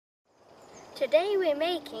Today we're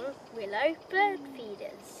making willow bird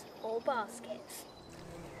feeders or baskets.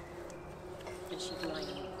 And she'd lay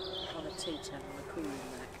on a tea towel on a cooling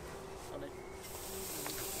rack, on a it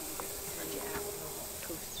out on a hot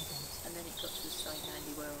cushion. And then it got to the same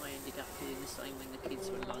handy where I ended up doing the same when the kids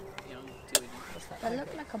were like, you know, doing it. They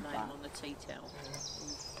look like a laying bat. on the tea towel.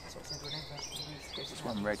 This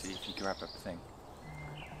one ready if you grab a thing.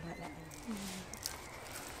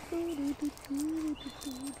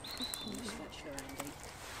 Scratch her, Andy.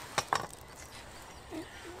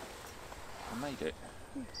 I made it.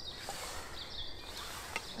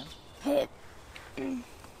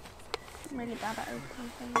 I'm really bad at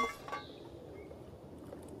opening things.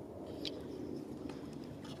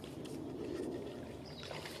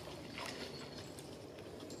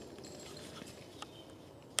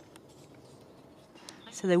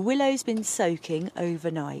 So the willow's been soaking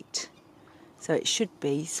overnight, so it should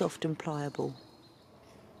be soft and pliable.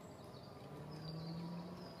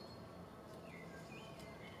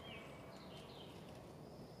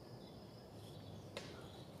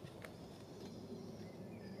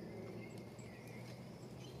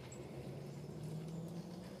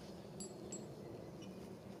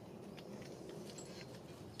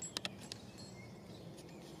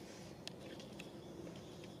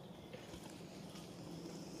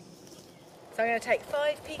 So I'm going to take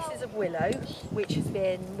 5 pieces of willow, which has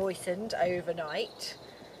been moistened overnight.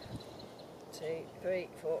 2, 3,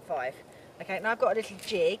 4, 5. Okay, now I've got a little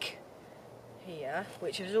jig here,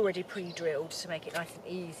 which is already pre-drilled to make it nice and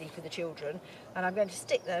easy for the children. And I'm going to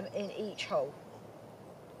stick them in each hole.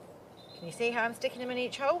 Can you see how I'm sticking them in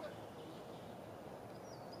each hole?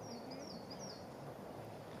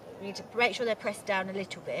 You need to make sure they're pressed down a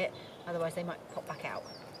little bit, otherwise they might pop back out.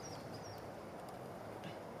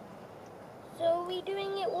 So are we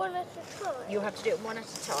doing it one at a time? You'll have to do it one at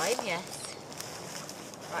a time, yes.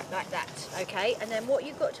 Right, like that, okay? And then what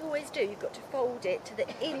you've got to always do, you've got to fold it to the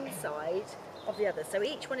inside of the other. So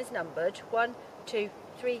each one is numbered, 1, 2,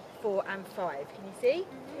 3, 4 and 5. Can you see?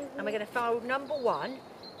 And we're going to fold number 1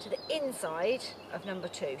 to the inside of number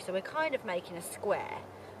 2. So we're kind of making a square,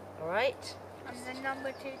 all right? And then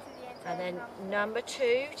number 2 to the inside. And then number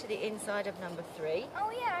 2 to the inside of number 3.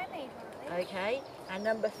 Oh yeah, I made one of those. Okay, and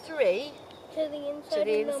number 3 To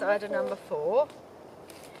the inside of number 4.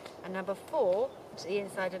 And number 4 to the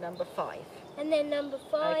inside of number 5. And then number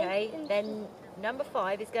 5. Okay, then number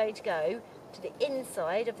 5 is going to go to the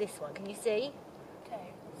inside of this one. Can you see?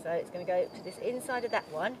 Okay. So it's going to go to this inside of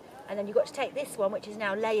that one. And then you've got to take this one, which is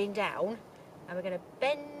now laying down, and we're going to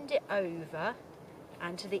bend it over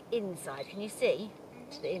and to the inside. Can you see?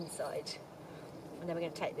 To the inside. And then we're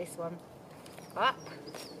going to take this one up.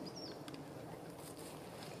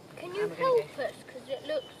 Can you help us? Because it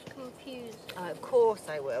looks confusing. Of course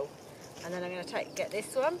I will. And then I'm going to get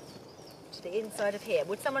this one to the inside of here.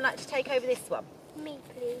 Would someone like to take over this one? Me,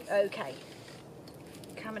 please. Okay.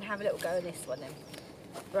 Come and have a little go on this one then.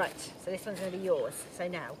 Right, so this one's going to be yours. So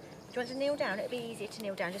now, do you want to kneel down? It'll be easier to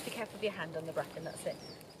kneel down. Just be careful with your hand on the bracken, that's it.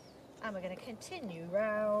 And we're going to continue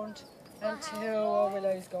round until our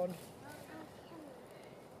willow's gone.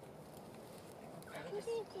 Can you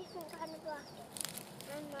do different kind of basket?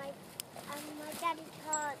 And my daddy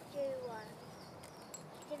can't do one.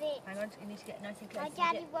 Hang on, you need to get nice and close. My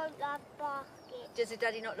daddy won't love baskets. Does your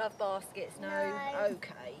daddy not love baskets? No. No.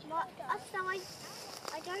 Okay. So I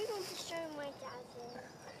don't want to show my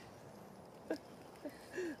daddy.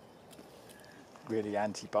 Really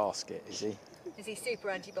anti-basket, is he? Is he super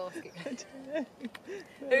anti-basket?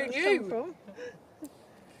 Who knew? Really?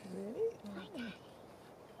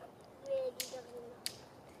 Really doesn't.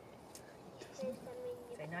 So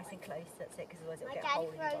nice and close, that's it, because otherwise it'll My get a dad hole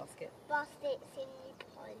in the throws basket. baskets in the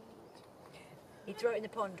pond. He'd throw it in the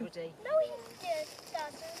pond, would he? No, he just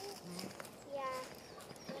doesn't. Yeah.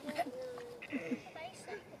 I don't know.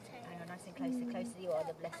 Hang on, nice and close. The closer you are,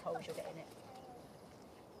 the less holes you'll get in it.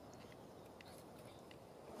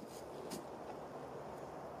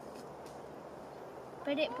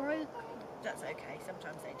 But it broke. That's okay,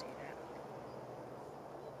 sometimes they do that.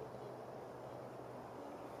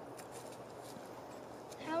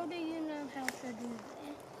 How do you know how to do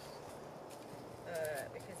this?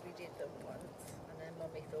 Because we did them once, and then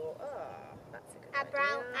Mummy thought, that's a good At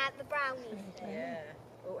idea. the brownies. Yeah.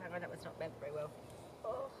 Oh, hang on, that was not bent very well.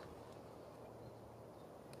 Oh.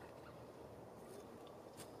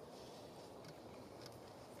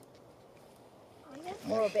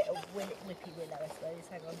 More a bit of whippy willow, I suppose.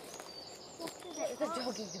 Hang on. What is the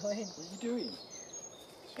doggy doing? What are you doing?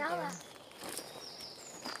 Shower.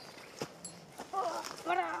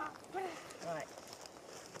 Right.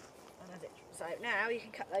 And that's it. So now you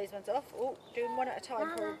can cut those ones off. Oh, doing one at a time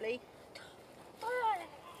probably.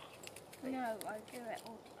 quickly? No, I do it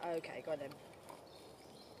all. Okay, go on then.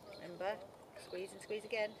 Remember, squeeze and squeeze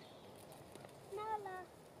again. Lala,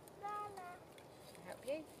 Lala. Help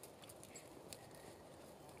you.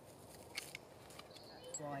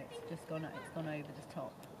 Right, it's just gone over the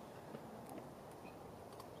top.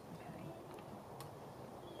 Okay.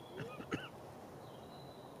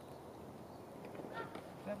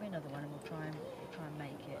 Grab me another one and we'll try and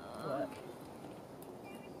make it work.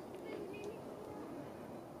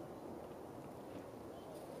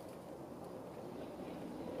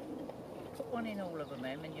 Put one in all of them,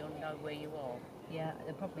 Em, and you'll know where you are. Yeah,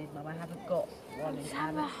 the problem is, Mum, I haven't got one. Let's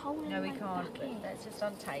have a hole in No, we my can't. bucket. But let's just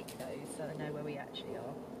untake those so I know where we actually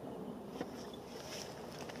are.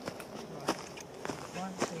 Right.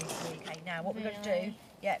 1, 2, 3. Okay, now what we're going to do,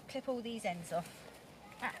 yeah, clip all these ends off.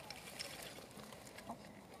 Ah.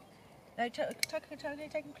 No, take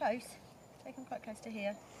them close. Take them quite close to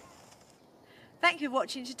here. Thank you for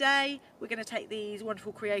watching today. We're going to take these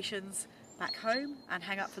wonderful creations back home and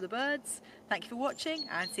hang up for the birds. Thank you for watching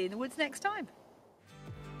and see you in the woods next time.